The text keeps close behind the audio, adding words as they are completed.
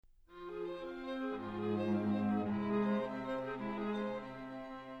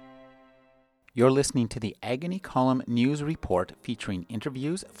You're listening to the Agony Column News Report featuring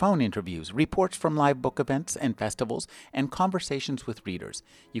interviews, phone interviews, reports from live book events and festivals, and conversations with readers.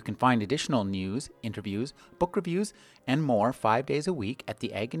 You can find additional news, interviews, book reviews, and more 5 days a week at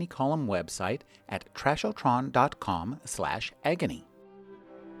the Agony Column website at trashotron.com/agony.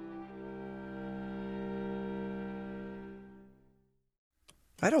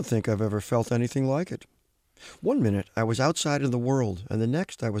 I don't think I've ever felt anything like it. One minute I was outside in the world, and the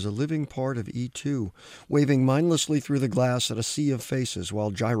next I was a living part of E2, waving mindlessly through the glass at a sea of faces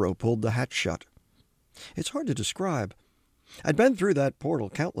while Gyro pulled the hatch shut. It's hard to describe. I'd been through that portal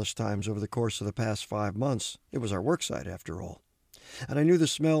countless times over the course of the past 5 months. It was our worksite, after all. And I knew the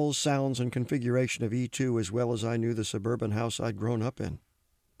smells, sounds, and configuration of E2 as well as I knew the suburban house I'd grown up in.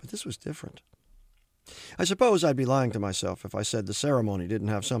 But this was different. I suppose I'd be lying to myself if I said the ceremony didn't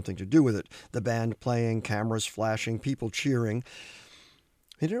have something to do with it. The band playing, cameras flashing, people cheering.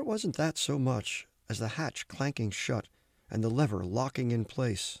 And it wasn't that so much as the hatch clanking shut and the lever locking in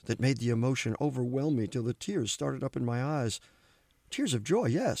place that made the emotion overwhelm me till the tears started up in my eyes. Tears of joy,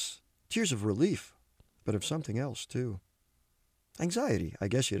 yes. Tears of relief. But of something else, too. Anxiety, I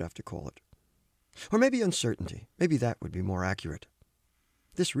guess you'd have to call it. Or maybe uncertainty. Maybe that would be more accurate.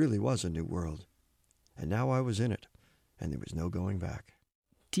 This really was a new world. And now I was in it, and there was no going back.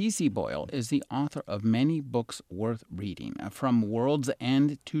 T.C. Boyle is the author of many books worth reading, from World's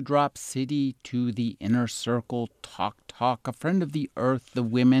End to Drop City to The Inner Circle, Talk, A Friend of the Earth, The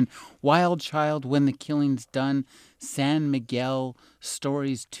Women, Wild Child, When the Killing's Done, San Miguel,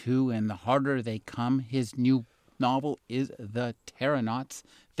 Stories 2, and The Harder They Come. His new novel is The Terranauts.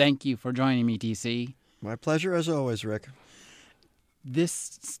 Thank you for joining me, T.C. My pleasure as always, Rick.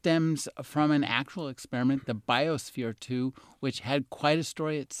 This stems from an actual experiment, the Biosphere 2, which had quite a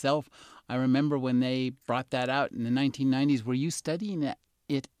story itself. I remember when they brought that out in the 1990s. Were you studying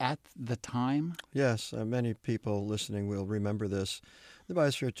it at the time? Yes, many people listening will remember this. The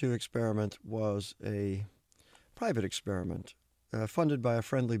Biosphere 2 experiment was a private experiment funded by a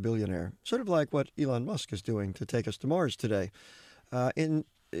friendly billionaire, sort of like what Elon Musk is doing to take us to Mars today, in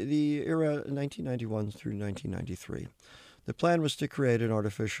the era 1991 through 1993. The plan was to create an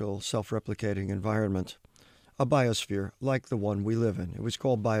artificial, self-replicating environment, a biosphere like the one we live in. It was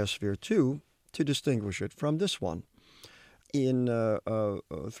called Biosphere 2 to distinguish it from this one. In a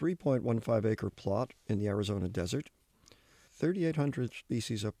 3.15-acre plot in the Arizona desert, 3,800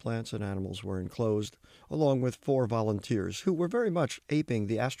 species of plants and animals were enclosed, along with 4 volunteers who were very much aping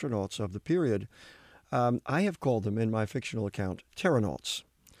the astronauts of the period. I have called them, in my fictional account, Terranauts.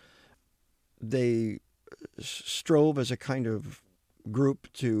 They strove as a kind of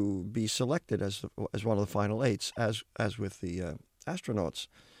group to be selected as one of the final 8s, as with the astronauts.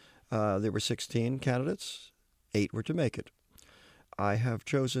 There were 16 candidates. 8 were to make it. I have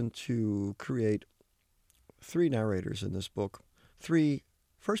chosen to create 3 narrators in this book, 3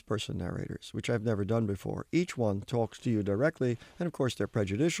 first-person narrators, which I've never done before. Each one talks to you directly, and of course they're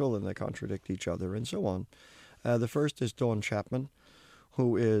prejudicial and they contradict each other and so on. The first is Dawn Chapman,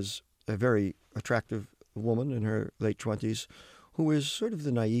 who is a very attractive woman in her late 20s who is sort of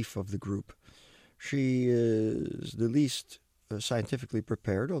the naif of the group. She is the least scientifically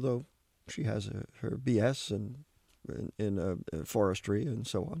prepared, although she has her BS in forestry and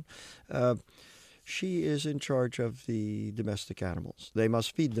so on. She is in charge of the domestic animals. They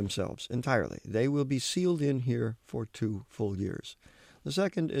must feed themselves entirely. They will be sealed in here for 2 full years. The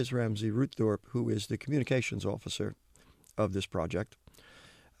second is Ramsey Ruththorpe, who is the communications officer of this project.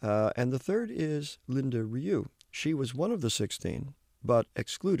 And the third is Linda Ryu. She was one of the 16, but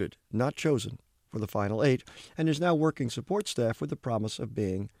excluded, not chosen for the final 8, and is now working support staff with the promise of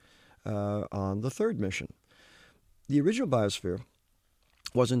being on the 3rd mission. The original Biosphere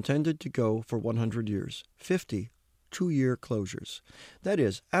was intended to go for 100 years, 50 2-year closures. That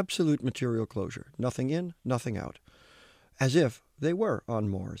is, absolute material closure, nothing in, nothing out, as if they were on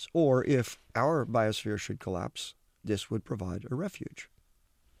Mars, or if our biosphere should collapse, this would provide a refuge.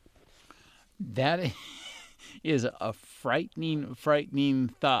 That is a frightening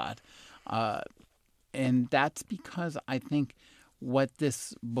thought. And that's because I think what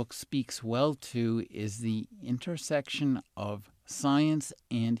this book speaks well to is the intersection of science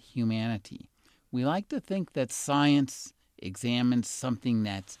and humanity. We like to think that science examines something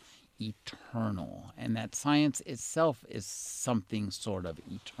that's eternal, and that science itself is something sort of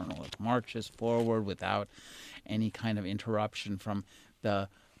eternal. It marches forward without any kind of interruption from the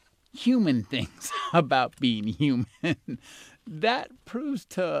human things about being human. That proves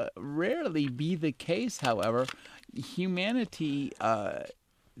to rarely be the case, however. Humanity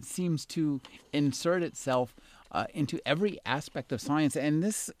seems to insert itself into every aspect of science, and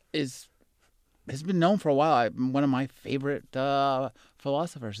this is has been known for a while. One of my favorite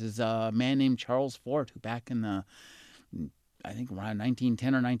philosophers is a man named Charles Fort, who back in I think around 1910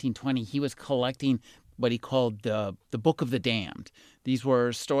 or 1920, he was collecting what he called the Book of the Damned. These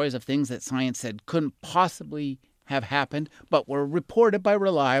were stories of things that science said couldn't possibly have happened, but were reported by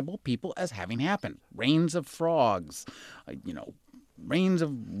reliable people as having happened. Rains of frogs, rains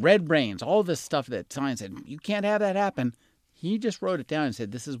of red rains, all this stuff that science said, you can't have that happen. He just wrote it down and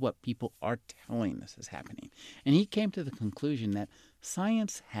said, this is what people are telling us is happening. And he came to the conclusion that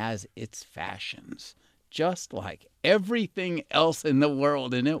science has its fashions, just like everything else in the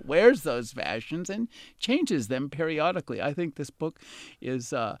world, and it wears those fashions and changes them periodically. I think this book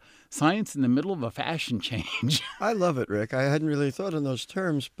is science in the middle of a fashion change. I love it, Rick. I hadn't really thought in those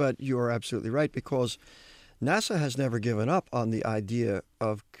terms, but you are absolutely right, because NASA has never given up on the idea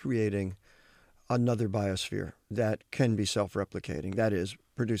of creating another biosphere that can be self-replicating, that is,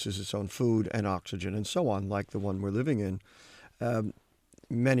 produces its own food and oxygen and so on, like the one we're living in.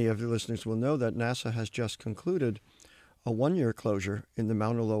 Many of the listeners will know that NASA has just concluded a one-year closure in the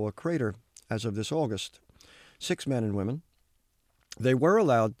Mauna Loa crater as of this August. 6 men and women. They were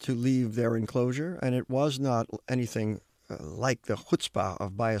allowed to leave their enclosure, and it was not anything like the chutzpah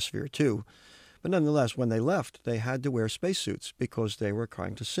of Biosphere 2. But nonetheless, when they left, they had to wear spacesuits because they were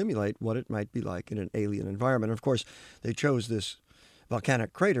trying to simulate what it might be like in an alien environment. Of course, they chose this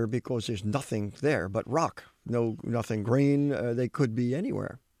volcanic crater because there's nothing there but rock. Nothing green. They could be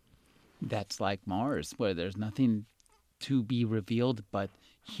anywhere. That's like Mars, where there's nothing to be revealed but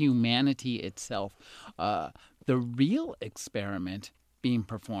humanity itself. The real experiment being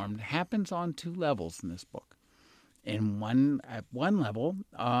performed happens on 2 levels in this book. At one level,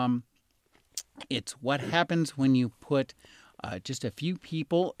 it's what happens when you put just a few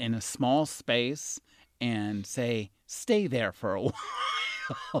people in a small space and say, stay there for a while.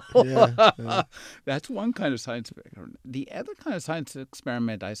 Yeah. That's one kind of science experiment. The other kind of science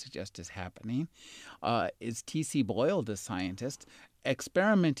experiment I suggest is happening is T.C. Boyle, the scientist,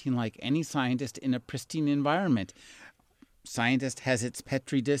 experimenting like any scientist in a pristine environment. Scientist has its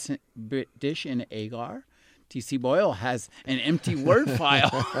Petri dish in agar. T.C. Boyle has an empty Word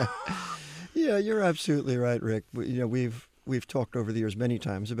file. Yeah, you're absolutely right, Rick. We've talked over the years many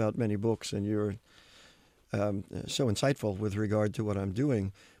times about many books, and you're so insightful with regard to what I'm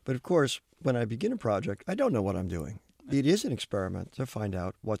doing. But of course, when I begin a project, I don't know what I'm doing. It is an experiment to find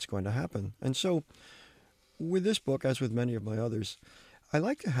out what's going to happen. And so with this book, as with many of my others, I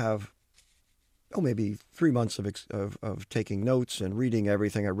like to have maybe 3 months of taking notes and reading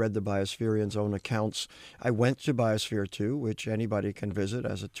everything. I read the Biospherians' own accounts. I went to Biosphere 2, which anybody can visit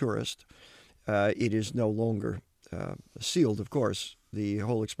as a tourist. It is no longer sealed, of course. The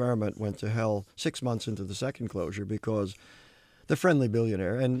whole experiment went to hell 6 months into the second closure because the friendly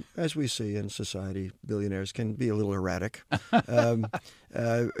billionaire, and as we see in society, billionaires can be a little erratic, had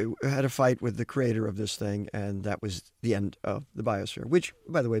a fight with the creator of this thing, and that was the end of the biosphere, which,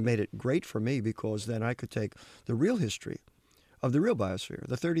 by the way, made it great for me because then I could take the real history of the real biosphere,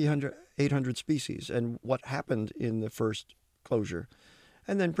 the 3,800 species, and what happened in the first closure,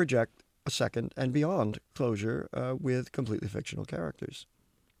 and then project a second and beyond closure with completely fictional characters.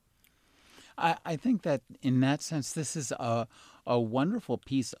 I think that in that sense, this is a wonderful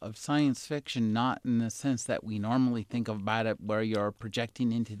piece of science fiction, not in the sense that we normally think about it, where you're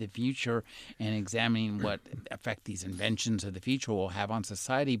projecting into the future and examining what effect these inventions of the future will have on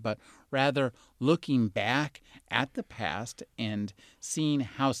society, but rather looking back at the past and seeing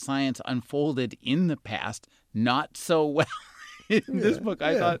how science unfolded in the past not so well. In this book,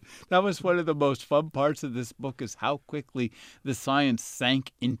 I thought that was one of the most fun parts of this book, is how quickly the science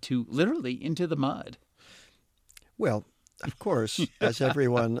sank literally into the mud. Well, of course, as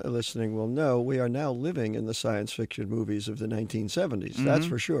everyone listening will know, we are now living in the science fiction movies of the 1970s. Mm-hmm. That's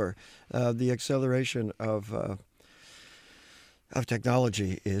for sure. The acceleration of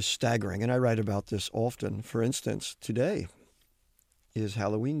technology is staggering, and I write about this often. For instance, today is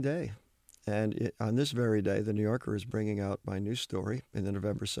Halloween Day. And on this very day, The New Yorker is bringing out my new story in the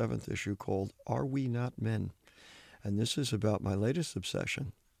November 7th issue called Are We Not Men? And this is about my latest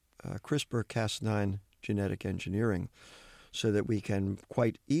obsession, CRISPR-Cas9 genetic engineering, so that we can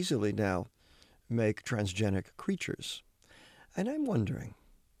quite easily now make transgenic creatures. And I'm wondering,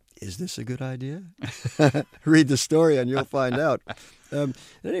 is this a good idea? Read the story and you'll find out. At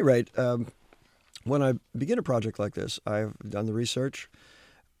any rate, when I begin a project like this, I've done the research.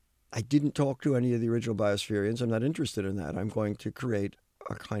 I didn't talk to any of the original Biospherians. I'm not interested in that. I'm going to create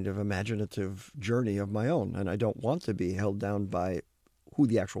a kind of imaginative journey of my own, and I don't want to be held down by who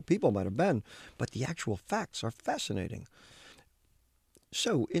the actual people might have been, but the actual facts are fascinating.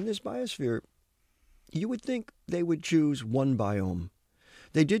 So in this biosphere, you would think they would choose one biome.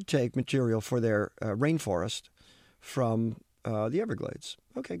 They did take material for their rainforest from the Everglades.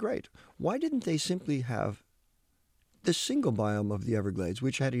 Okay, great. Why didn't they simply have the single biome of the Everglades,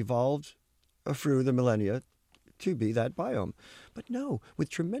 which had evolved through the millennia to be that biome? But no, with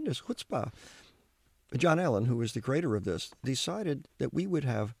tremendous chutzpah, John Allen, who was the creator of this, decided that we would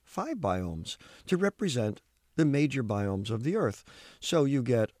have 5 biomes to represent the major biomes of the Earth. So you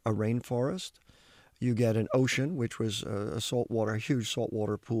get a rainforest, you get an ocean, which was a huge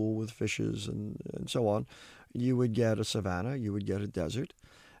saltwater pool with fishes and so on. You would get a savanna, you would get a desert,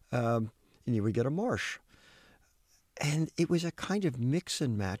 and you would get a marsh. And it was a kind of mix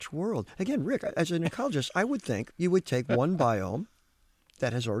and match world. Again, Rick, as an ecologist, I would think you would take one biome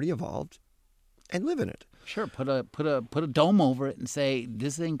that has already evolved and live in it. Sure, put a dome over it and say,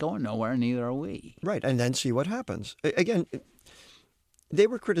 this ain't going nowhere, neither are we. Right, and then see what happens. Again, they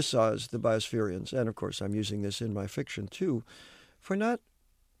were criticized, the biospherians, and of course I'm using this in my fiction too, for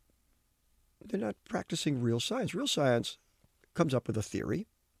they're not practicing real science. Real science comes up with a theory,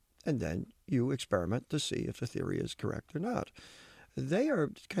 and then you experiment to see if the theory is correct or not. They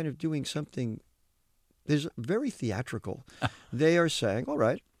are kind of doing something that's very theatrical. They are saying, all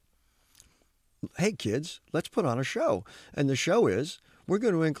right, hey kids, let's put on a show. And the show is, we're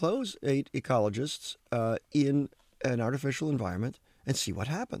going to enclose 8 ecologists in an artificial environment and see what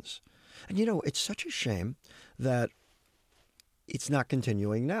happens. And it's such a shame that it's not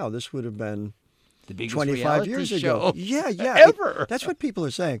continuing now. This would have been the biggest 25 years ago. Yeah. Ever. That's what people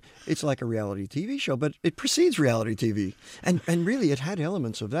are saying. It's like a reality TV show, but it precedes reality TV. And really, it had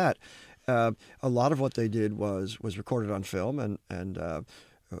elements of that. A lot of what they did was recorded on film and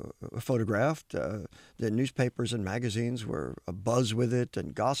photographed. The newspapers and magazines were abuzz with it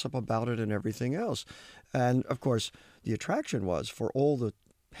and gossip about it and everything else. And, of course, the attraction was for all the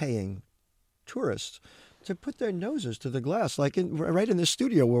paying tourists to put their noses to the glass, like right in this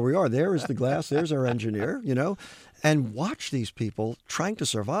studio where we are. There is the glass. There's our engineer, and watch these people trying to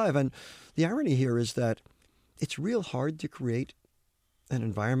survive. And the irony here is that it's real hard to create an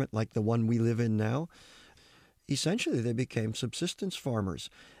environment like the one we live in now. Essentially, they became subsistence farmers.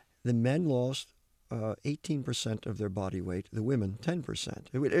 The men lost 18% of their body weight. The women,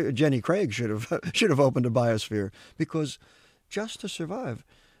 10%. Jenny Craig should have opened a biosphere, because just to survive,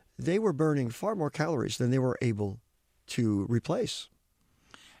 they were burning far more calories than they were able to replace.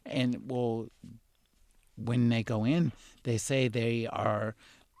 And when they go in, they say they are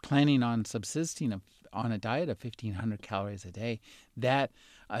planning on subsisting on a diet of 1,500 calories a day. That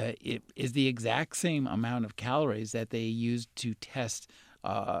it is the exact same amount of calories that they used to test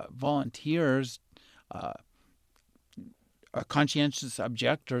volunteers, conscientious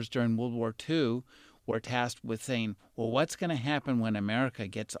objectors during World War II were tasked with saying, well, what's going to happen when America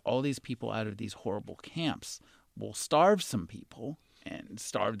gets all these people out of these horrible camps? We'll starve some people and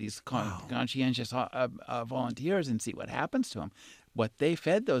starve these conscientious volunteers and see what happens to them. What they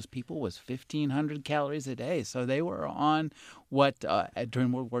fed those people was 1,500 calories a day. So they were on what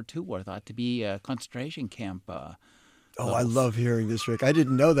during World War II were thought to be a concentration camp. I love hearing this, Rick. I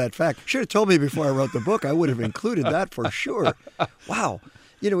didn't know that fact. Should have told me before I wrote the book. I would have included that for sure. Wow.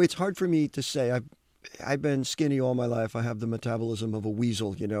 It's hard for me to say. I've been skinny all my life. I have the metabolism of a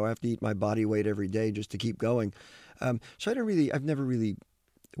weasel. I have to eat my body weight every day just to keep going. So I've never really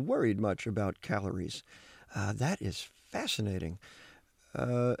worried much about calories. That is fascinating.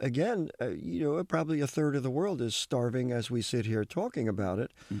 Again, probably a third of the world is starving as we sit here talking about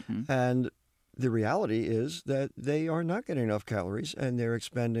it. Mm-hmm. And the reality is that they are not getting enough calories, and they're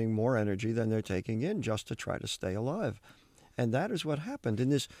expending more energy than they're taking in just to try to stay alive. And that is what happened in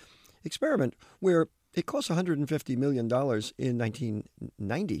this experiment, where it cost $150 million in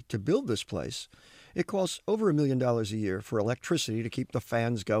 1990 to build this place. It costs over $1 million a year for electricity to keep the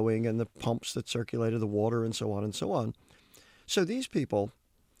fans going and the pumps that circulated the water and so on and so on. So these people,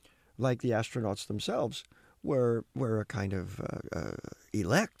 like the astronauts themselves, were a kind of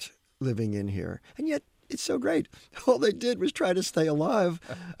elect living in here. And yet it's so great. All they did was try to stay alive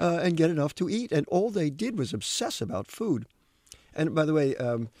and get enough to eat. And all they did was obsess about food. And by the way,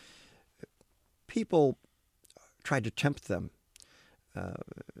 people tried to tempt them.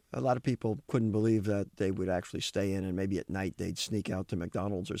 A lot of people couldn't believe that they would actually stay in, and maybe at night they'd sneak out to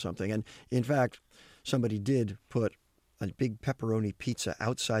McDonald's or something. And in fact, somebody did put a big pepperoni pizza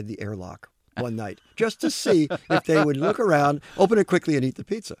outside the airlock one night just to see if they would look around, open it quickly, and eat the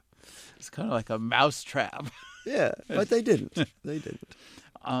pizza. It's kind of like a mouse trap. Yeah, but they didn't. They didn't.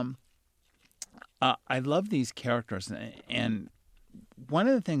 I love these characters, and one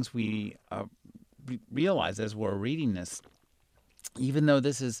of the things we realize as we're reading this, even though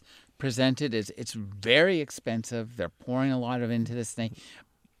this is presented. It's very expensive. They're pouring a lot of into this thing,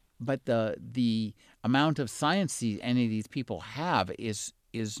 but the amount of science any of these people have is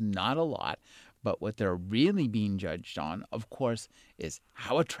not a lot. But what they're really being judged on, of course, is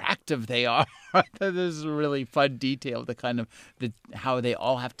how attractive they are. This is a really fun detail, how they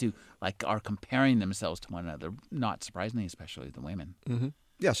all have to, are comparing themselves to one another, not surprisingly, especially the women. Mm-hmm.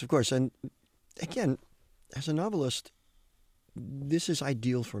 Yes, of course. And again, as a novelist, this is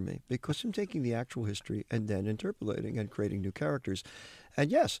ideal for me because I'm taking the actual history and then interpolating and creating new characters.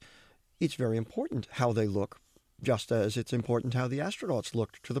 And yes, it's very important how they look, just as it's important how the astronauts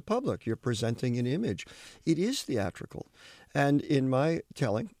looked to the public. You're presenting an image. It is theatrical. And in my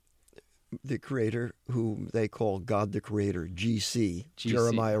telling, the creator, whom they call God the Creator, GC.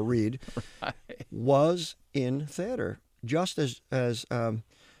 Jeremiah Reed, right, was in theater, just as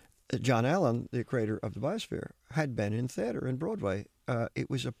John Allen, the creator of the Biosphere, had been in theater in Broadway. It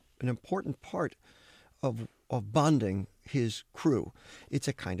was an important part of bonding his crew. It's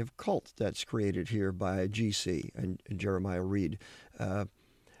a kind of cult that's created here by GC and Jeremiah Reed.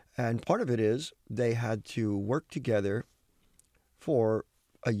 And part of it is they had to work together for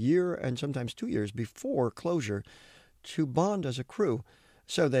a year and sometimes 2 years before closure to bond as a crew.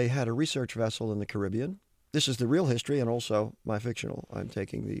 So they had a research vessel in the Caribbean. This is the real history and also my fictional. I'm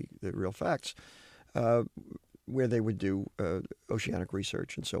taking the real facts, where they would do oceanic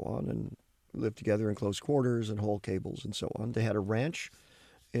research and so on and live together in close quarters and haul cables and so on. They had a ranch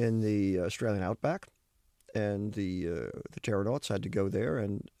in the Australian outback, and the Terranauts had to go there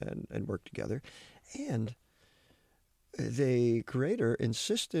and work together. And the creator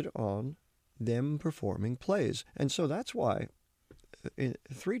insisted on them performing plays. And so that's why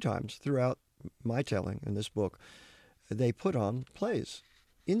 3 times throughout my telling in this book, they put on plays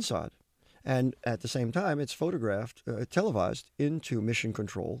inside. And at the same time, it's photographed, televised into Mission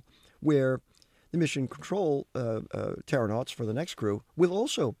Control, where the Mission Control Terranauts for the next crew will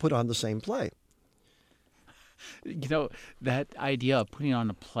also put on the same play. You know, that idea of putting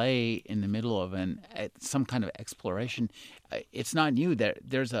on a play in the middle of some kind of exploration, it's not new.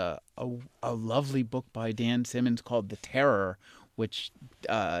 There's a lovely book by Dan Simmons called The Terror, which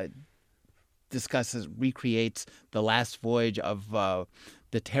recreates the last voyage of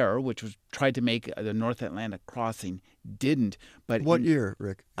the Terror, which was tried to make the North Atlantic crossing, didn't. But what year,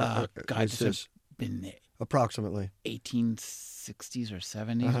 Rick? God, this has been approximately 1860s or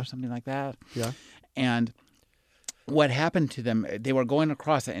 70s or something like that. Yeah, and what happened to them, they were going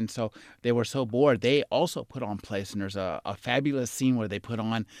across it, and so they were so bored, they also put on plays. And there's a fabulous scene where they put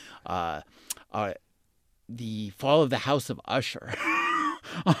on the Fall of the House of Usher.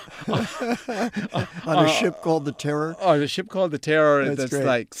 On a ship called the Terror? On a ship called the Terror that's great.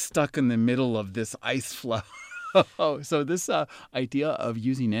 Like stuck in the middle of this ice floe. So this idea of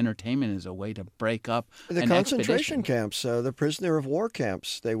using entertainment as a way to break up the an concentration expedition. camps, the prisoner of war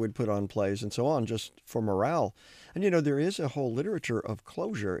camps, they would put on plays and so on just for morale. And, there is a whole literature of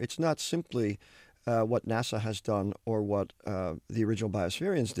closure. It's not simply what NASA has done or what the original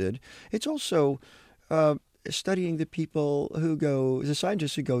Biospherians did. It's also studying the people the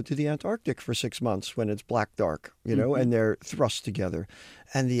scientists who go to the Antarctic for 6 months when it's black dark, and they're thrust together.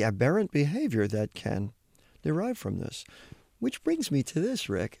 And the aberrant behavior that can derive from this. Which brings me to this,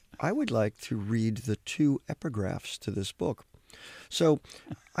 Rick. I would like to read the 2 epigraphs to this book. So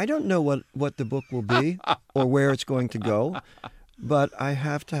I don't know what the book will be or where it's going to go, but I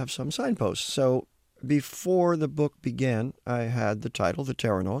have to have some signposts. So before the book began, I had the title, The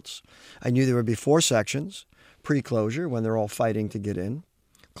Terranauts. I knew there would be 4 sections: pre-closure, when they're all fighting to get in;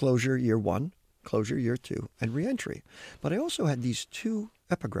 closure year 1, closure year 2, and reentry. But I also had these 2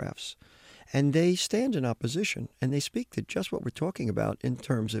 epigraphs, and they stand in opposition, and they speak to just what we're talking about in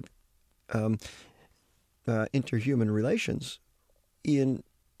terms of interhuman relations in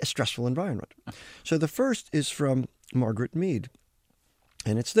a stressful environment. So the first is from Margaret Mead,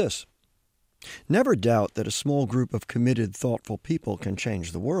 and it's this: "Never doubt that a small group of committed, thoughtful people can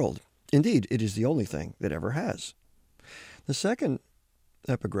change the world. Indeed, it is the only thing that ever has." The second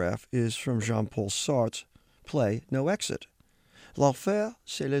epigraph is from Jean-Paul Sartre's play No Exit. "L'enfer,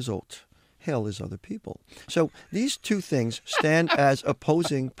 c'est les autres. Hell is other people." So these 2 things stand as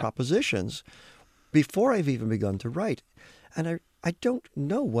opposing propositions before I've even begun to write. And I don't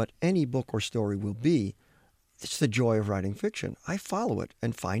know what any book or story will be. It's the joy of writing fiction. I follow it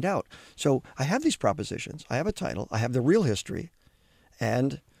and find out. So I have these propositions. I have a title. I have the real history.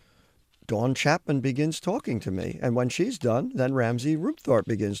 And Dawn Chapman begins talking to me. And when she's done, then Ramsey Roopthorpe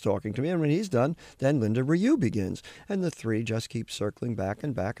begins talking to me. And when he's done, then Linda Ryu begins. And the 3 just keep circling back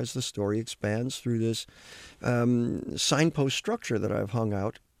and back as the story expands through this signpost structure that I've hung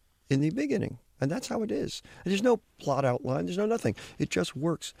out in the beginning. And that's how it is. There's no plot outline. There's no nothing. It just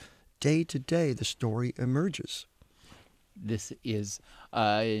works. Day to day, the story emerges. This is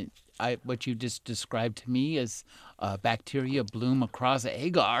what you just described to me as bacteria bloom across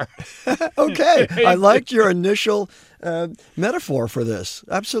agar. Okay. I liked your initial metaphor for this.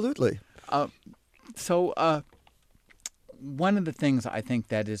 Absolutely. So one of the things I think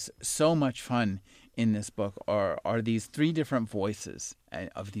that is so much fun in this book are these three different voices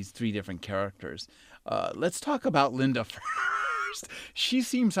of these three different characters. Let's talk about Linda first. She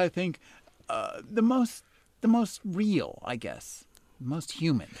seems, I think, the most real, I guess, most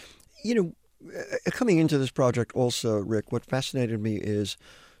human. You know, coming into this project also, Rick, what fascinated me is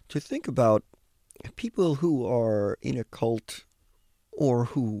to think about people who are in a cult or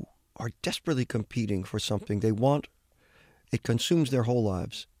who are desperately competing for something they want. It consumes their whole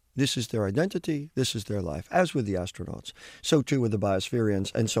lives. This is their identity. This is their life, as with the astronauts. So too with the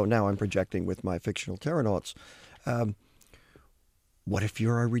Biospherians. And so now I'm projecting with my fictional Terranauts. What if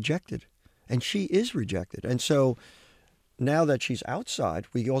you're rejected? And she is rejected. And so now that she's outside,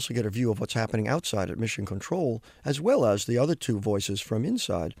 we also get a view of what's happening outside at Mission Control, as well as the other two voices from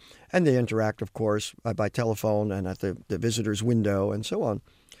inside. And they interact, of course, by telephone and at the visitor's window and so on.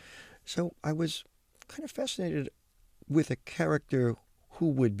 So I was kind of fascinated with a character who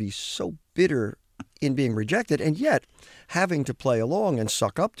would be so bitter in being rejected and yet having to play along and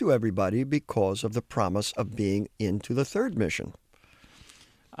suck up to everybody because of the promise of being into the third mission.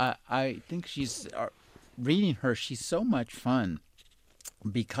 I think reading her, she's so much fun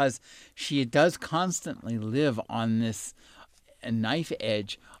because she does constantly live on this knife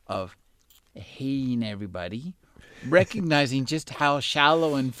edge of hating everybody, recognizing just how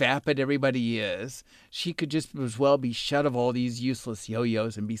shallow and vapid everybody is. She could just as well be shut of all these useless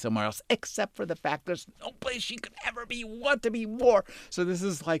yo-yos and be somewhere else, except for the fact there's no place she could ever want to be more. So this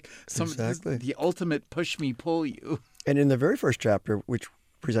is like the ultimate push me, pull you. And in the very first chapter, which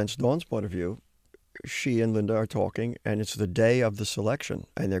presents Dawn's point of view, she and Linda are talking, and it's the day of the selection,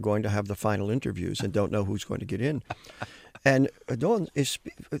 and they're going to have the final interviews and don't know who's going to get in. And Dawn is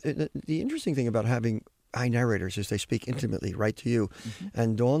the interesting thing about having eye narrators is they speak intimately right to you. Mm-hmm.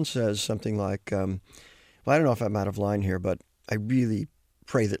 And Dawn says something like, well, I don't know if I'm out of line here, but I really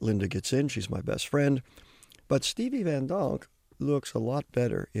pray that Linda gets in. She's my best friend. But Stevie Van Donk looks a lot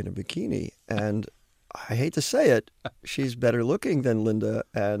better in a bikini. And I hate to say it, she's better looking than Linda,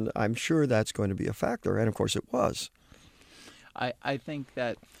 and I'm sure that's going to be a factor. And, of course, it was. I think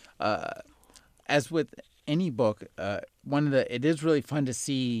that, as with any book, it is really fun to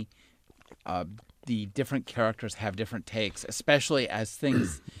see the different characters have different takes, especially as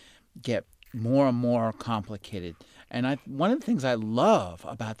things get more and more complicated. And one of the things I love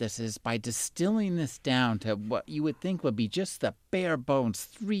about this is by distilling this down to what you would think would be just the bare bones,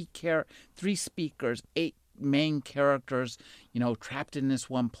 three speakers, 8 main characters, trapped in this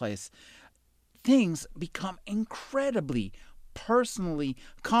one place. Things become incredibly personally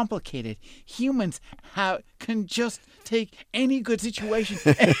complicated. Humans can just take any good situation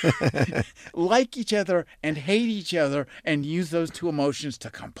and like each other and hate each other and use those two emotions to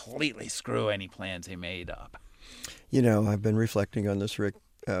completely screw any plans they made up. I've been reflecting on this, Rick,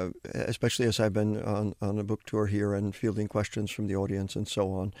 especially as I've been on a book tour here and fielding questions from the audience and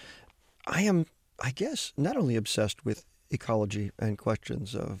so on. I am, I guess, not only obsessed with ecology and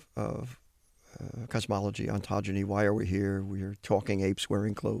questions of cosmology, ontogeny, why are we here? We're talking apes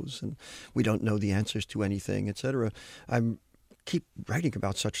wearing clothes, and we don't know the answers to anything, etc. I keep writing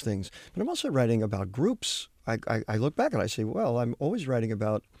about such things, but I'm also writing about groups. I look back and I say, well, I'm always writing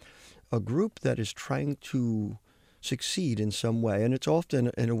about a group that is trying to succeed in some way, and it's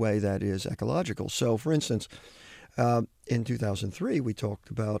often in a way that is ecological. So, for instance, in 2003, we talked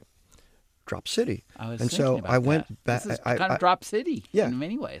about Drop City. I went back. This is kind of Drop City in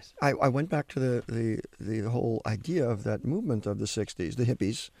many ways. I went back to the whole idea of that movement of the 60s, the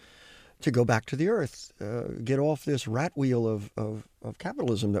hippies, to go back to the earth, get off this rat wheel of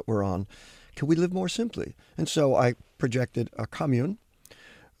capitalism that we're on. Can we live more simply? And so I projected a commune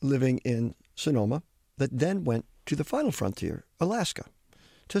living in Sonoma that then went to the final frontier, Alaska,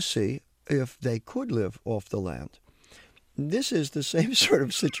 to see if they could live off the land. This is the same sort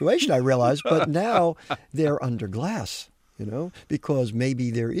of situation, I realize, but now they're under glass, because maybe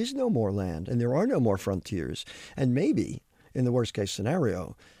there is no more land and there are no more frontiers. And maybe, in the worst case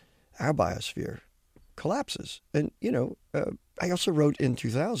scenario, our biosphere collapses. And, I also wrote in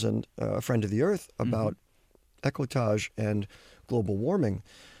 2000, A Friend of the Earth, about écoutage and global warming.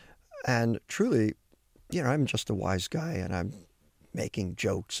 And truly, I'm just a wise guy and I'm making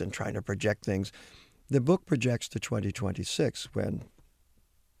jokes and trying to project things. The book projects to 2026 when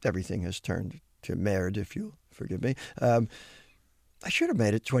everything has turned to merde, if you'll forgive me. I should have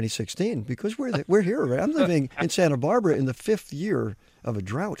made it 2016 because we're here. Right? I'm living in Santa Barbara in the 5th year of a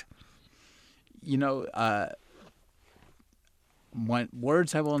drought. You know,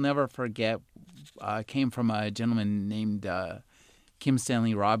 words I will never forget came from a gentleman named Kim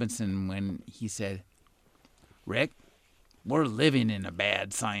Stanley Robinson when he said, "Rick, we're living in a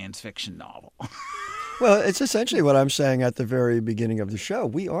bad science fiction novel." Well, it's essentially what I'm saying at the very beginning of the show.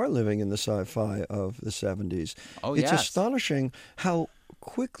 We are living in the sci-fi of the 70s. Oh, It's yes. astonishing how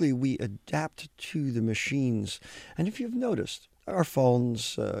quickly we adapt to the machines. And if you've noticed, our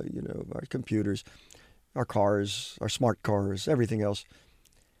phones, our computers, our cars, our smart cars, everything else,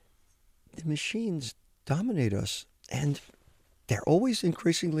 the machines dominate us. And they're always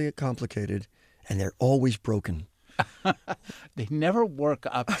increasingly complicated, and they're always broken. They never work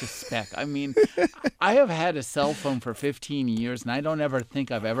up to spec. I mean, I have had a cell phone for 15 years, and I don't ever think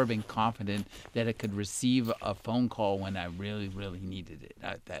I've ever been confident that it could receive a phone call when I really, really needed it.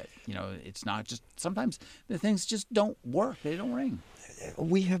 It's not just, sometimes the things just don't work. They don't ring.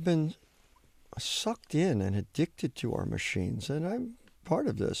 We have been sucked in and addicted to our machines, and I'm part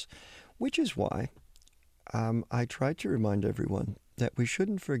of this, which is why I try to remind everyone that we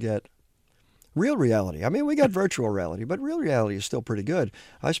shouldn't forget real reality. I mean, we got virtual reality, but real reality is still pretty good.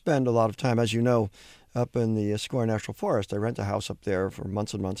 I spend a lot of time, as you know, up in the Sequoia National Forest. I rent a house up there for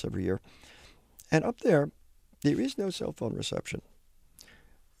months and months every year. And up there is no cell phone reception.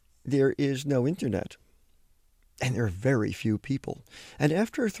 There is no internet. And there are very few people. And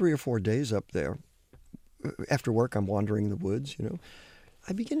after 3 or 4 days up there, after work, I'm wandering the woods,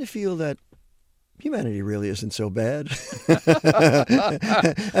 I begin to feel that humanity really isn't so bad.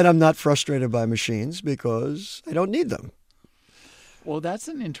 And I'm not frustrated by machines because I don't need them. Well, that's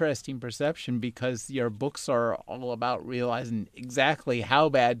an interesting perception because your books are all about realizing exactly how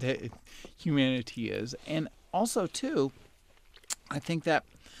bad humanity is. And also, too, I think that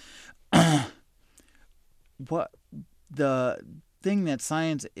what the thing that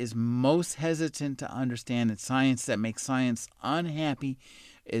science is most hesitant to understand, and science that makes science unhappy,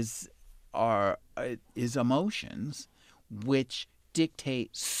 is emotions, which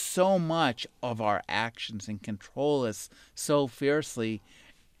dictate so much of our actions and control us so fiercely,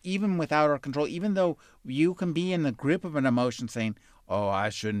 even without our control. Even though you can be in the grip of an emotion saying, "Oh, I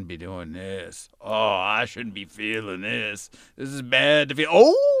shouldn't be doing this. Oh, I shouldn't be feeling this. This is bad to feel."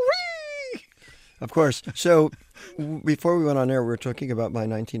 Oh-wee! Of course. So before we went on air, we were talking about my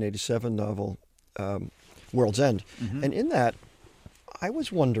 1987 novel, World's End. Mm-hmm. And in that, I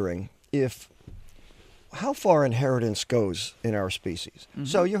was wondering how far inheritance goes in our species. Mm-hmm.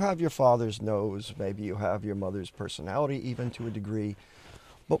 So you have your father's nose, maybe you have your mother's personality, even to a degree.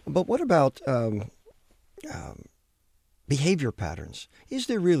 But what about behavior patterns? Is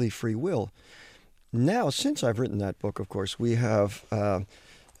there really free will? Now, since I've written that book, of course, we have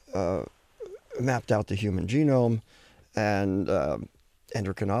mapped out the human genome, and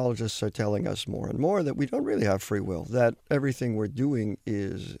endocrinologists are telling us more and more that we don't really have free will, that everything we're doing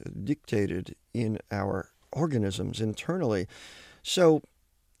is dictated in our organisms internally. So,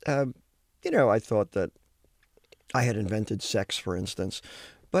 I thought that I had invented sex, for instance,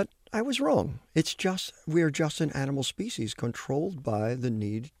 but I was wrong. We're just an animal species controlled by the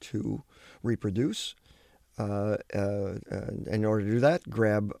need to reproduce. In order to do that,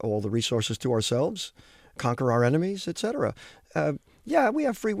 grab all the resources to ourselves, conquer our enemies, etc. Yeah, we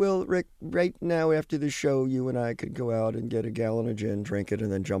have free will, Rick. Right now, after the show, you and I could go out and get a gallon of gin, drink it,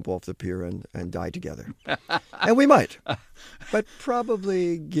 and then jump off the pier and die together. And we might. But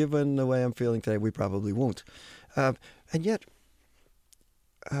probably, given the way I'm feeling today, we probably won't. And yet,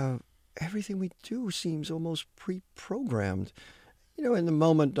 everything we do seems almost pre-programmed. In the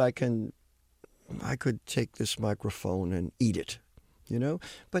moment, I could take this microphone and eat it,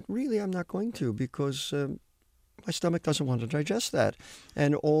 But really, I'm not going to because my stomach doesn't want to digest that.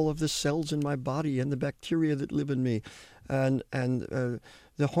 And all of the cells in my body and the bacteria that live in me and the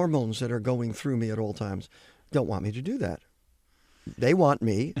hormones that are going through me at all times don't want me to do that. They want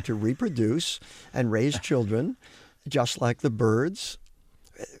me to reproduce and raise children just like the birds.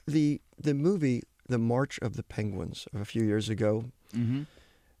 The movie, The March of the Penguins, of a few years ago, Mm-hmm.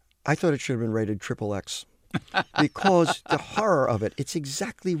 I thought it should have been rated XXX because the horror of it, it's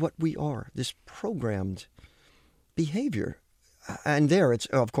exactly what we are, this programmed behavior. And there it's,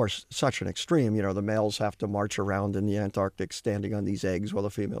 of course, such an extreme. The males have to march around in the Antarctic standing on these eggs while the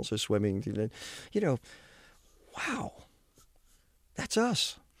females are swimming. Wow, that's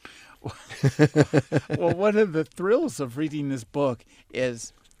us. Well, one of the thrills of reading this book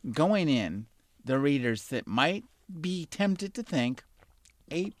is going in, the readers that might be tempted to think,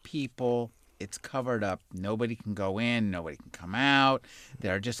 8 people. It's covered up. Nobody can go in. Nobody can come out.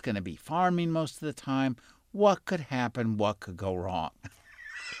 They're just going to be farming most of the time. What could happen? What could go wrong?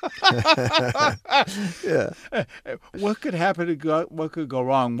 Yeah. What could happen? What could go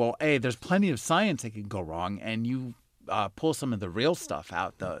wrong? Well, there's plenty of science that could go wrong, and you pull some of the real stuff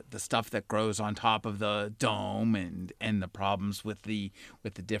out, the stuff that grows on top of the dome, and the problems with the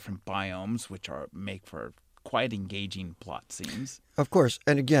different biomes, which make for quite engaging plot scenes. Of course.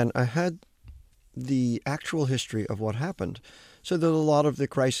 And again, I had the actual history of what happened. So that a lot of the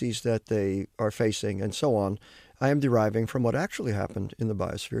crises that they are facing and so on, I am deriving from what actually happened in the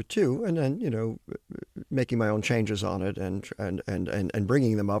biosphere too, and then, making my own changes on it and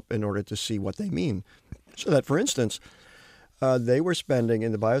bringing them up in order to see what they mean. So that, for instance, they were spending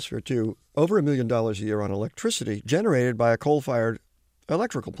in the biosphere too over $1 million a year on electricity generated by a coal-fired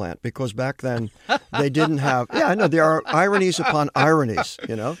electrical plant, because back then they didn't have, I know there are ironies upon ironies,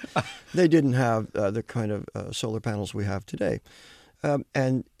 They didn't have the kind of solar panels we have today.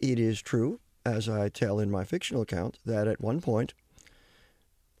 And it is true, as I tell in my fictional account, that at one point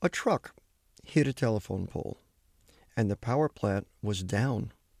a truck hit a telephone pole and the power plant was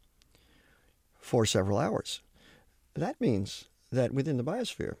down for several hours. That means that within the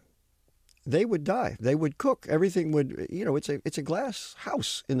biosphere, they would die. They would cook. Everything would, it's a glass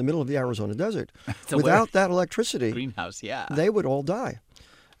house in the middle of the Arizona desert. Without that electricity, greenhouse, they would all die.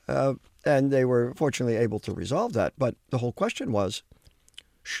 And they were fortunately able to resolve that. But the whole question was,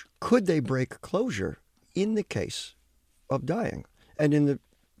 could they break closure in the case of dying? And in the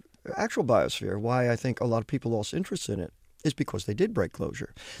actual biosphere, why I think a lot of people lost interest in it is because they did break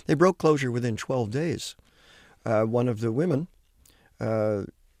closure. They broke closure within 12 days. One of the women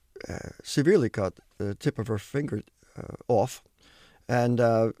severely cut the tip of her finger off. And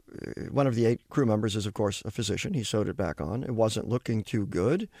one of the 8 crew members is, of course, a physician. He sewed it back on. It wasn't looking too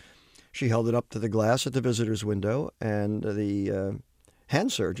good. She held it up to the glass at the visitor's window, and the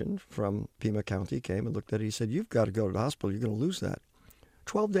hand surgeon from Pima County came and looked at it. He said, "You've got to go to the hospital. You're going to lose that."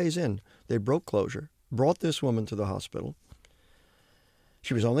 12 days in, they broke closure, brought this woman to the hospital.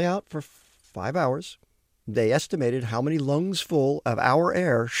 She was only out for 5 hours. They estimated how many lungs full of our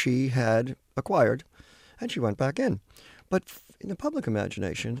air she had acquired, and she went back in. But in the public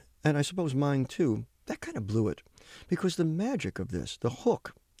imagination, and I suppose mine too, that kind of blew it. Because the magic of this, the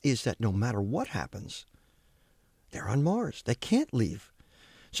hook, is that no matter what happens, they're on Mars. They can't leave.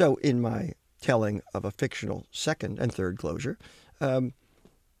 So in my telling of a fictional second and third closure, the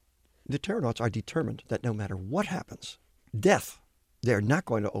Terranauts are determined that no matter what happens, death, they're not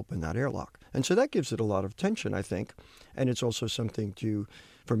going to open that airlock. And so that gives it a lot of tension, I think. And it's also something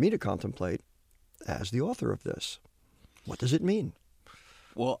for me to contemplate as the author of this. What does it mean?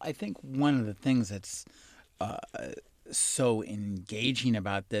 Well, I think one of the things that's so engaging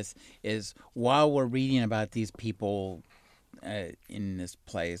about this is while we're reading about these people in this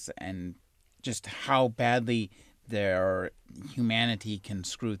place and just how badly their humanity can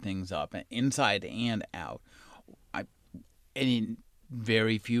screw things up inside and out,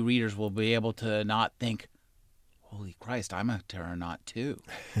 very few readers will be able to not think, holy Christ, I'm a Terranaut too.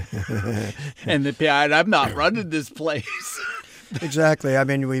 and I'm not running this place. Exactly. I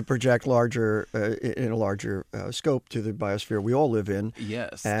mean, we project in a larger scope to the biosphere we all live in.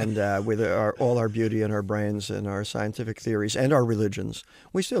 Yes. And with all our beauty and our brains and our scientific theories and our religions,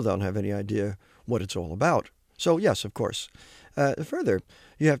 we still don't have any idea what it's all about. So, yes, of course. Further,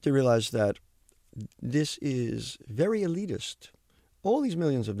 you have to realize that this is very elitist. All these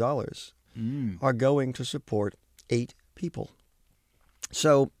millions of dollars are going to support 8 people.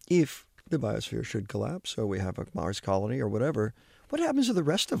 So if the biosphere should collapse or we have a Mars colony or whatever, what happens to the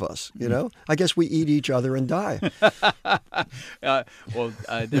rest of us? I guess we eat each other and die.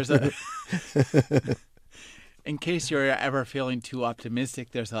 There's in case you're ever feeling too optimistic,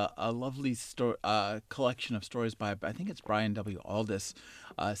 there's a lovely collection of stories by, I think it's Brian W. Aldiss,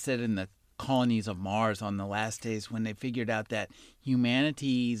 set in the colonies of Mars on the last days when they figured out that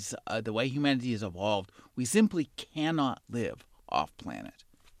the way humanity has evolved, we simply cannot live off planet.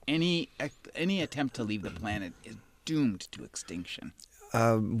 Any attempt to leave the planet is doomed to extinction.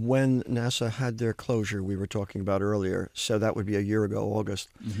 When NASA had their closure we were talking about earlier, so that would be a year ago, August,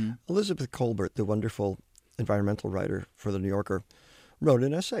 Elizabeth Kolbert, the wonderful environmental writer for The New Yorker, wrote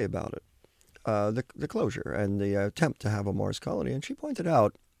an essay about it, the closure and the attempt to have a Mars colony. And she pointed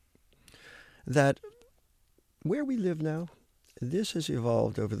out that where we live now, this has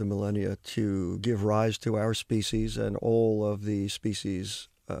evolved over the millennia to give rise to our species and all of the species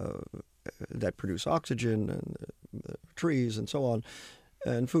that produce oxygen and trees and so on,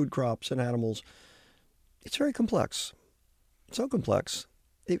 and food crops and animals. It's very complex. So complex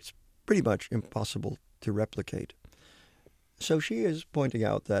it's pretty much impossible to replicate. So she is pointing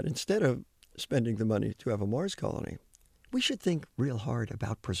out that instead of spending the money to have a Mars colony, we should think real hard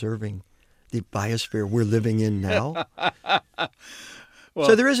about preserving the biosphere we're living in now. Well,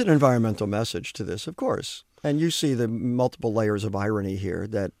 so there is an environmental message to this, of course. And you see the multiple layers of irony here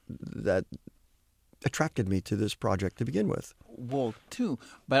that attracted me to this project to begin with. well, too.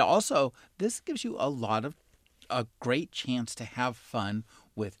 But also, this gives you a great chance to have fun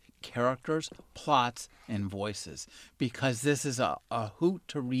with characters, plots, and voices, because this is a hoot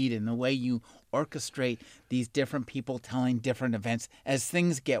to read in the way you orchestrate these different people telling different events as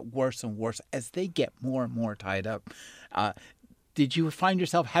things get worse and worse, as they get more and more tied up. Did you find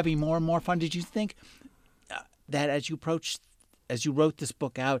yourself having more and more fun? Did you think that as you wrote this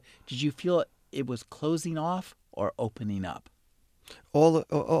book out, did you feel it was closing off or opening up?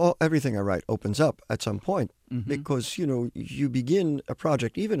 Everything I write opens up at some point, because you begin a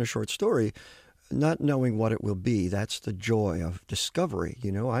project, even a short story, not knowing what it will be. That's the joy of discovery.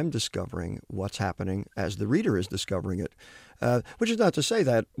 I'm discovering what's happening as the reader is discovering it, which is not to say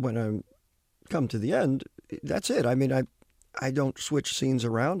that when I come to the end, that's it. I mean, I don't switch scenes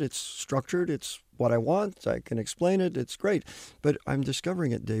around. It's structured. It's what I want. I can explain it. It's great. But I'm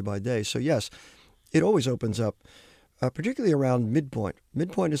discovering it day by day. So yes, it always opens up, particularly around midpoint.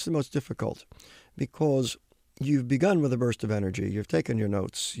 Midpoint is the most difficult because you've begun with a burst of energy. You've taken your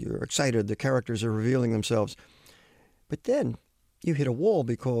notes. You're excited. The characters are revealing themselves. But then you hit a wall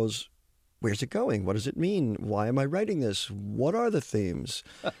because where's it going? What does it mean? Why am I writing this? What are the themes?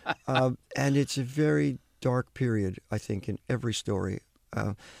 And it's a very dark period, I think, in every story.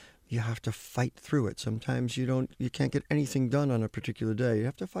 You have to fight through it. Sometimes you can't get anything done on a particular day. You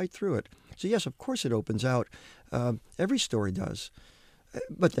have to fight through it. So yes, of course it opens out. Every story does.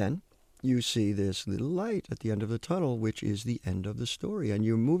 But then you see this little light at the end of the tunnel, which is the end of the story, and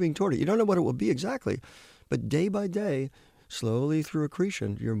you're moving toward it. You don't know what it will be exactly, but day by day, slowly through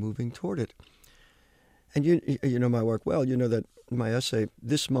accretion, you're moving toward it. And you know my work well. You know that my essay,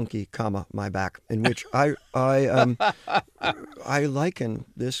 This Monkey, My Back, in which I liken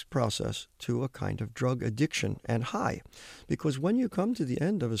this process to a kind of drug addiction and high. Because when you come to the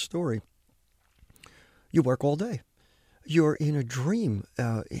end of a story, you work all day. You're in a dream.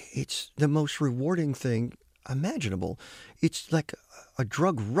 It's the most rewarding thing imaginable. It's like a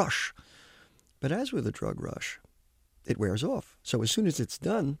drug rush. But as with a drug rush, it wears off. So as soon as it's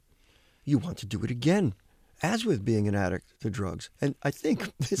done, you want to do it again, as with being an addict to drugs. And I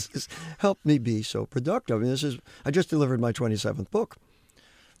think this has helped me be so productive. I mean, I just delivered my 27th book.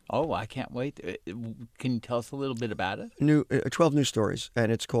 Oh, I can't wait. Can you tell us a little bit about it? 12 new stories,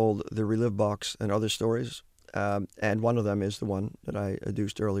 and it's called The Relive Box and Other Stories. And one of them is the one that I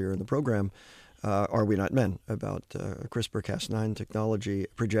adduced earlier in the program, Are We Not Men?, about CRISPR-Cas9 technology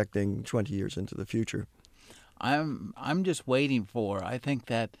projecting 20 years into the future. I'm just waiting for, I think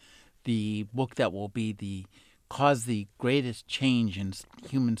that the book that will be cause the greatest change in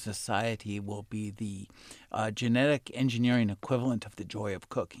human society will be the genetic engineering equivalent of The Joy of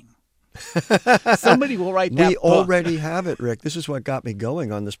Cooking. Somebody will write that We book. already have it, Rick. This is what got me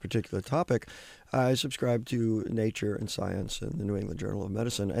going on this particular topic. I subscribe to Nature and Science and the New England Journal of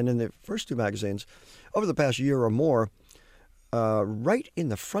Medicine. And in the first two magazines, over the past year or more, right in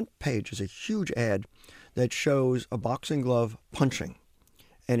the front page is a huge ad that shows a boxing glove punching.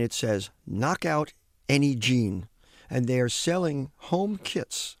 And it says, knock out any gene. And they are selling home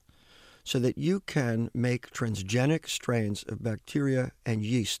kits so that you can make transgenic strains of bacteria and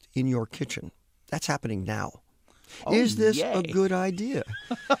yeast in your kitchen. That's happening now. Oh, Is this yay. a good idea?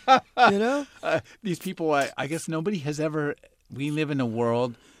 These people, I guess nobody has ever, we live in a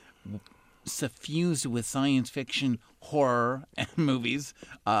world suffused with science fiction, horror, and movies,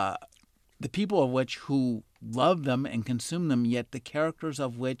 the people of which who love them and consume them, yet the characters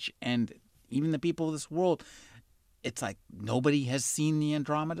of which, and even the people of this world, it's like nobody has seen the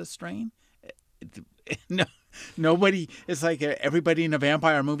Andromeda Strain. No, nobody. It's like everybody in a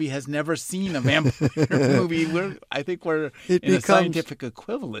vampire movie has never seen a vampire movie. I think we're in a scientific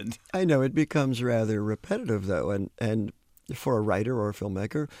equivalent. I know it becomes rather repetitive, though, and for a writer or a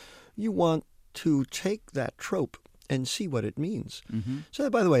filmmaker, you want to take that trope and see what it means. Mm-hmm. So,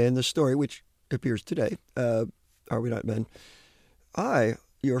 by the way, in the story, which appears today, Are We Not Men? I,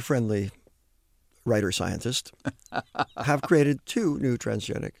 your friendly writer-scientist, have created two new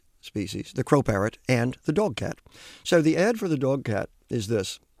transgenic species, the crow parrot and the dog cat. So the ad for the dog cat is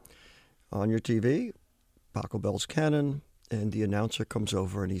this. On your TV, Paco Bell's Cannon, and the announcer comes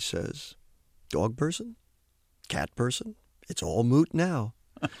over and he says, dog person? Cat person? It's all moot now.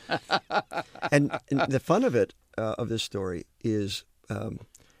 and the fun of it, of this story, is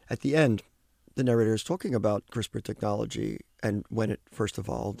at the end, the narrator is talking about CRISPR technology and when it first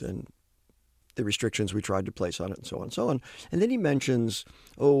evolved and the restrictions we tried to place on it and so on and so on. And then he mentions,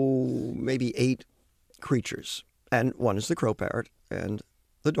 maybe 8 creatures. And one is the crow parrot and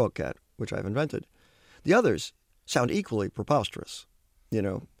the dog cat, which I've invented. The others sound equally preposterous,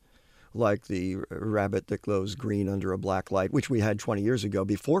 like the rabbit that glows green under a black light, which we had 20 years ago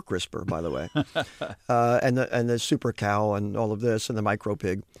before CRISPR, by the way, and the super cow and all of this and the micro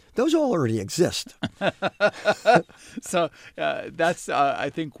pig. Those all already exist. So that's, I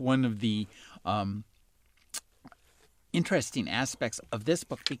think, one of the interesting aspects of this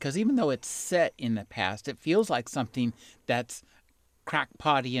book, because even though it's set in the past, it feels like something that's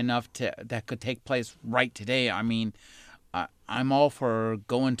crackpotty enough that could take place right today. I mean, I'm all for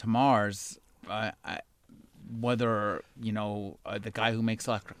going to Mars. Whether, the guy who makes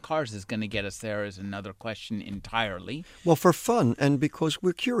electric cars is going to get us there is another question entirely. Well, for fun and because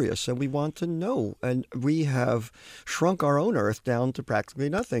we're curious and we want to know. And we have shrunk our own Earth down to practically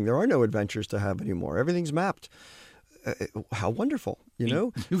nothing. There are no adventures to have anymore. Everything's mapped. How wonderful,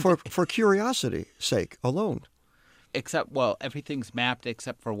 for curiosity's sake alone. Except, well, everything's mapped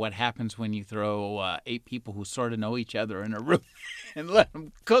except for what happens when you throw 8 people who sort of know each other in a room and let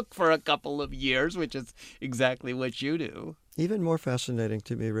them cook for a couple of years, which is exactly what you do. Even more fascinating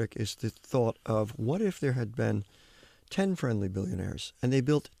to me, Rick, is the thought of what if there had been 10 friendly billionaires and they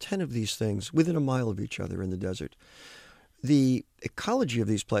built 10 of these things within a mile of each other in the desert. The ecology of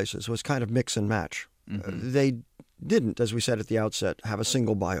these places was kind of mix and match. Mm-hmm. They didn't, as we said at the outset, have a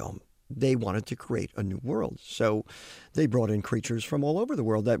single biome. They wanted to create a new world. So they brought in creatures from all over the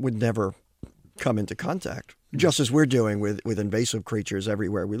world that would never come into contact, just as we're doing with invasive creatures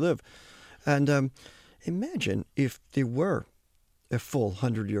everywhere we live. And imagine if there were a full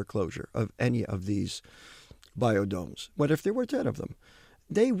 100-year closure of any of these biodomes. What if there were 10 of them?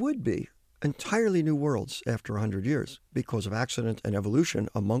 They would be entirely new worlds after 100 years because of accident and evolution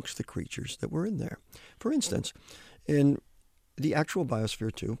amongst the creatures that were in there. For instance, in the actual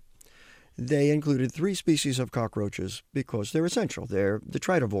Biosphere 2, they included 3 species of cockroaches because they're essential. They're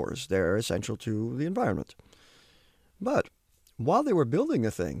detritivores. They're essential to the environment. But while they were building the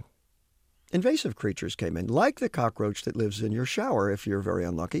thing, invasive creatures came in, like the cockroach that lives in your shower if you're very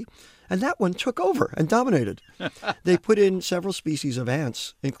unlucky, and that one took over and dominated. They put in several species of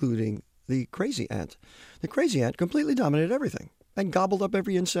ants, including the crazy ant. The crazy ant completely dominated everything and gobbled up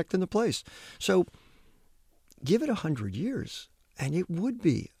every insect in the place. So give it 100 years, and it would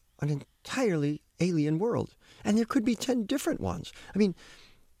be an entirely alien world. And there could be 10 different ones. I mean,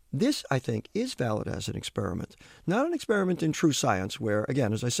 this, I think, is valid as an experiment. Not an experiment in true science where,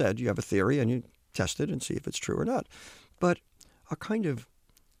 again, as I said, you have a theory and you test it and see if it's true or not. But a kind of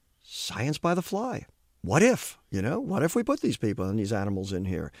science by the fly. What if, what if we put these people and these animals in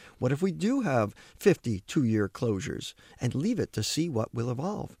here? What if we do have 52-year closures and leave it to see what will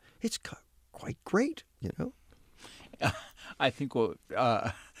evolve? It's quite great, I think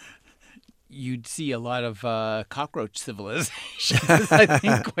you'd see a lot of cockroach civilizations. I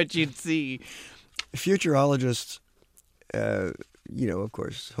think what you'd see. Futurologists, of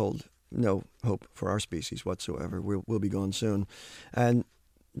course, hold no hope for our species whatsoever. We'll be gone soon. And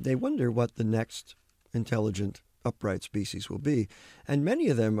they wonder what the next intelligent, upright species will be. And many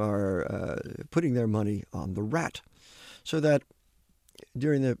of them are putting their money on the rat. So that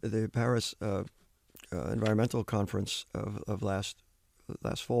during the Paris environmental conference of last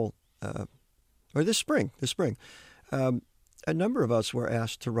fall, or this spring, a number of us were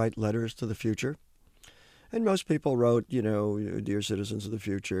asked to write letters to the future. And most people wrote, dear citizens of the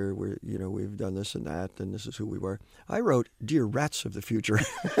future, we've done this and that, and this is who we were. I wrote, dear rats of the future.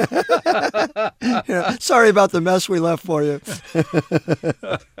 Sorry about the mess we left for you.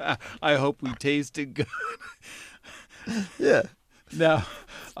 I hope we tasted good. Yeah. Now,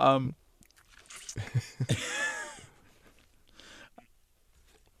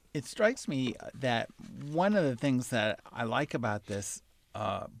 it strikes me that one of the things that I like about this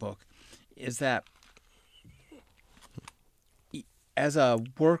book is that as a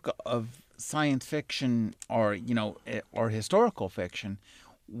work of science fiction or historical fiction,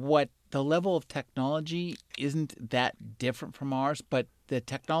 what the level of technology isn't that different from ours, but the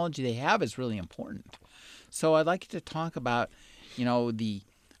technology they have is really important. So I'd like you to talk about, the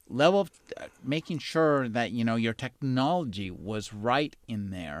level of making sure that, your technology was right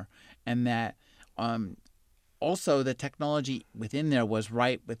in there, and that also the technology within there was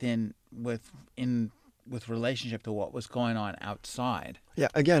right with relationship to what was going on outside. Yeah,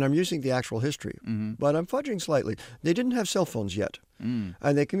 again, I'm using the actual history, but I'm fudging slightly. They didn't have cell phones yet, and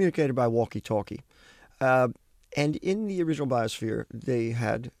they communicated by walkie-talkie. And in the original Biosphere, they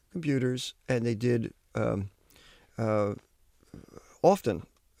had computers, and they did often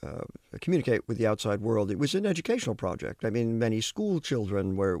communicate with the outside world. It was an educational project. I mean, many school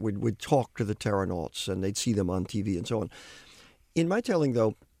children would talk to the Terranauts, and they'd see them on TV and so on. In my telling,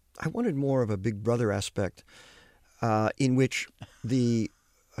 though, I wanted more of a Big Brother aspect in which the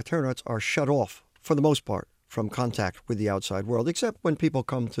Terranauts are shut off, for the most part, from contact with the outside world, except when people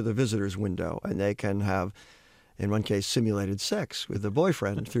come to the visitor's window and they can have, in one case, simulated sex with the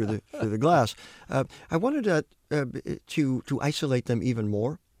boyfriend through the glass. I wanted to isolate them even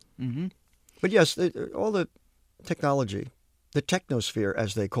more. Mm-hmm. But yes, all the technology, the technosphere,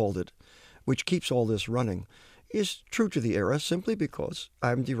 as they called it, which keeps all this running, is true to the era simply because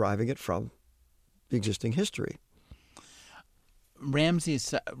I'm deriving it from the existing history. Ramsey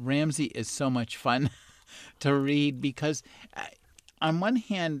is so much fun to read because on one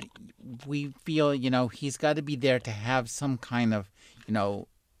hand, we feel, he's got to be there to have some kind of,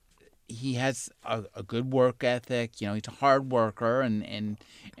 he has a good work ethic, he's a hard worker and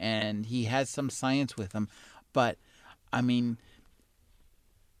he has some science with him. But, I mean,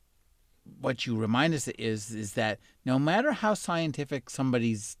 what you remind us is that no matter how scientific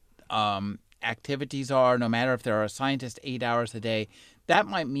somebody's activities are, no matter if they're a scientist 8 hours a day, that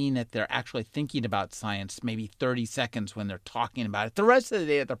might mean that they're actually thinking about science maybe 30 seconds when they're talking about it. The rest of the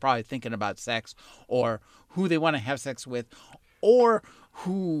day, they're probably thinking about sex or who they want to have sex with or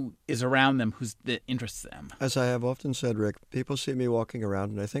who is around them that interests them. As I have often said, Rick, people see me walking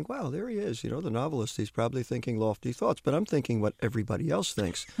around and I think, wow, there he is. The novelist, he's probably thinking lofty thoughts, but I'm thinking what everybody else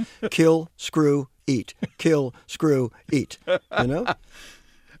thinks. Kill, screw, eat. Kill, screw, eat.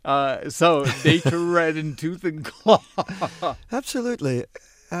 So nature red in tooth and claw. Absolutely.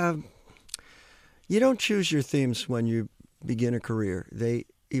 You don't choose your themes when you begin a career. They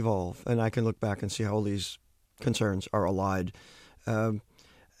evolve, and I can look back and see how all these concerns are allied.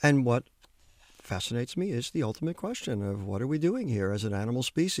 And what fascinates me is the ultimate question of what are we doing here as an animal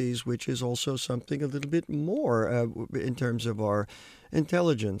species, which is also something a little bit more in terms of our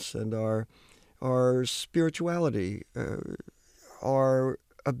intelligence and our spirituality, our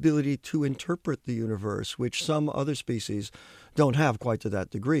ability to interpret the universe, which some other species don't have quite to that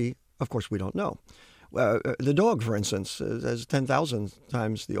degree. Of course, we don't know. The dog, for instance, has 10,000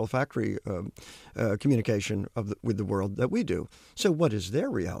 times the olfactory communication with the world that we do. So what is their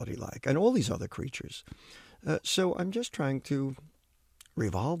reality like? And all these other creatures. So I'm just trying to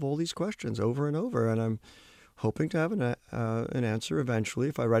revolve all these questions over and over, and I'm hoping to have an answer eventually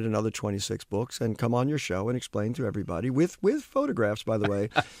if I write another 26 books and come on your show and explain to everybody with photographs, by the way,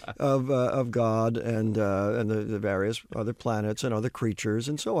 of God and the various other planets and other creatures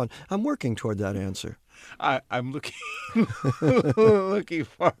and so on. I'm working toward that answer. I'm looking looking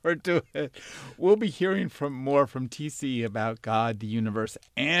forward to it. We'll be hearing more from TC about God, the universe,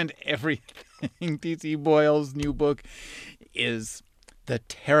 and everything. TC Boyle's new book is The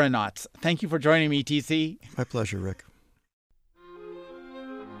Terranauts. Thank you for joining me, TC. My pleasure, Rick.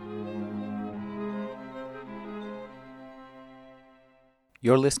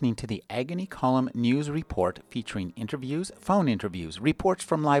 You're listening to the Agony Column News Report featuring interviews, phone interviews, reports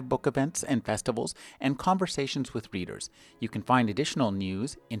from live book events and festivals, and conversations with readers. You can find additional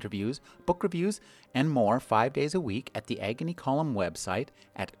news, interviews, book reviews, and more 5 days a week at the Agony Column website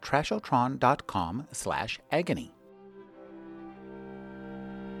at trashotron.com/agony.